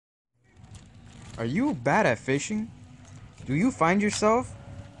Are you bad at fishing? Do you find yourself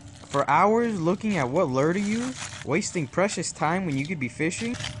for hours looking at what lure to use, wasting precious time when you could be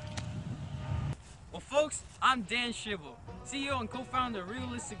fishing? Well, folks, I'm Dan Shibble, CEO and co-founder of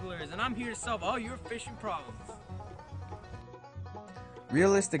Reelistic Lures, and I'm here to solve all your fishing problems.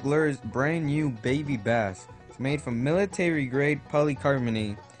 Reelistic Lures brand new baby bass. It's made from military grade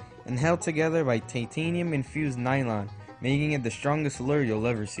polycarbonate and held together by titanium infused nylon, making it the strongest lure you'll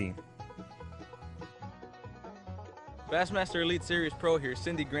ever see. Bassmaster Elite Series Pro here,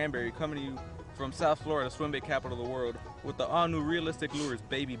 Cindy Granberry, coming to you from South Florida, swimbait capital of the world, with the all-new Reelistic Lures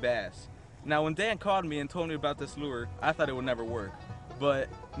Baby Bass. Now, when Dan called me and told me about this lure, I thought it would never work. But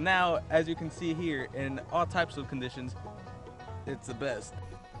now, as you can see here, in all types of conditions, it's the best.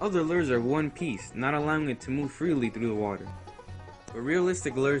 Other lures are one piece, not allowing it to move freely through the water. But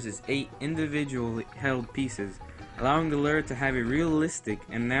Reelistic Lures is 8 individually held pieces, allowing the lure to have a realistic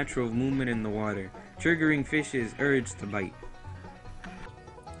and natural movement in the water, triggering fish's urge to bite.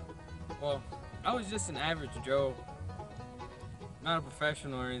 Well, I was just an average Joe, not a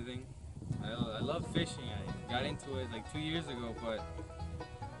professional or anything. I love fishing. I got into it like 2 years ago, but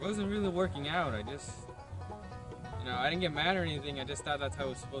it wasn't really working out. I just, I didn't get mad or anything. I just thought that's how it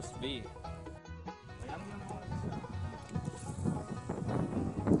was supposed to be.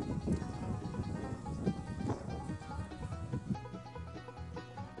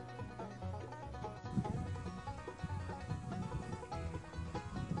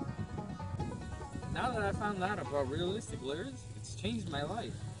 Now that I found out about Reelistic Lures, it's changed my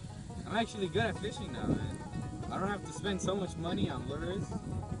life. I'm actually good at fishing now, man. I don't have to spend so much money on lures,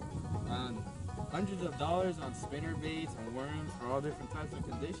 on hundreds of dollars on spinner baits, on worms for all different types of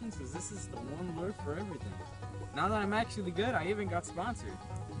conditions, because this is the one lure for everything. Now that I'm actually good, I even got sponsored.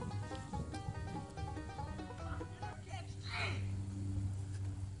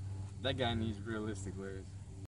 That guy needs Reelistic Lures.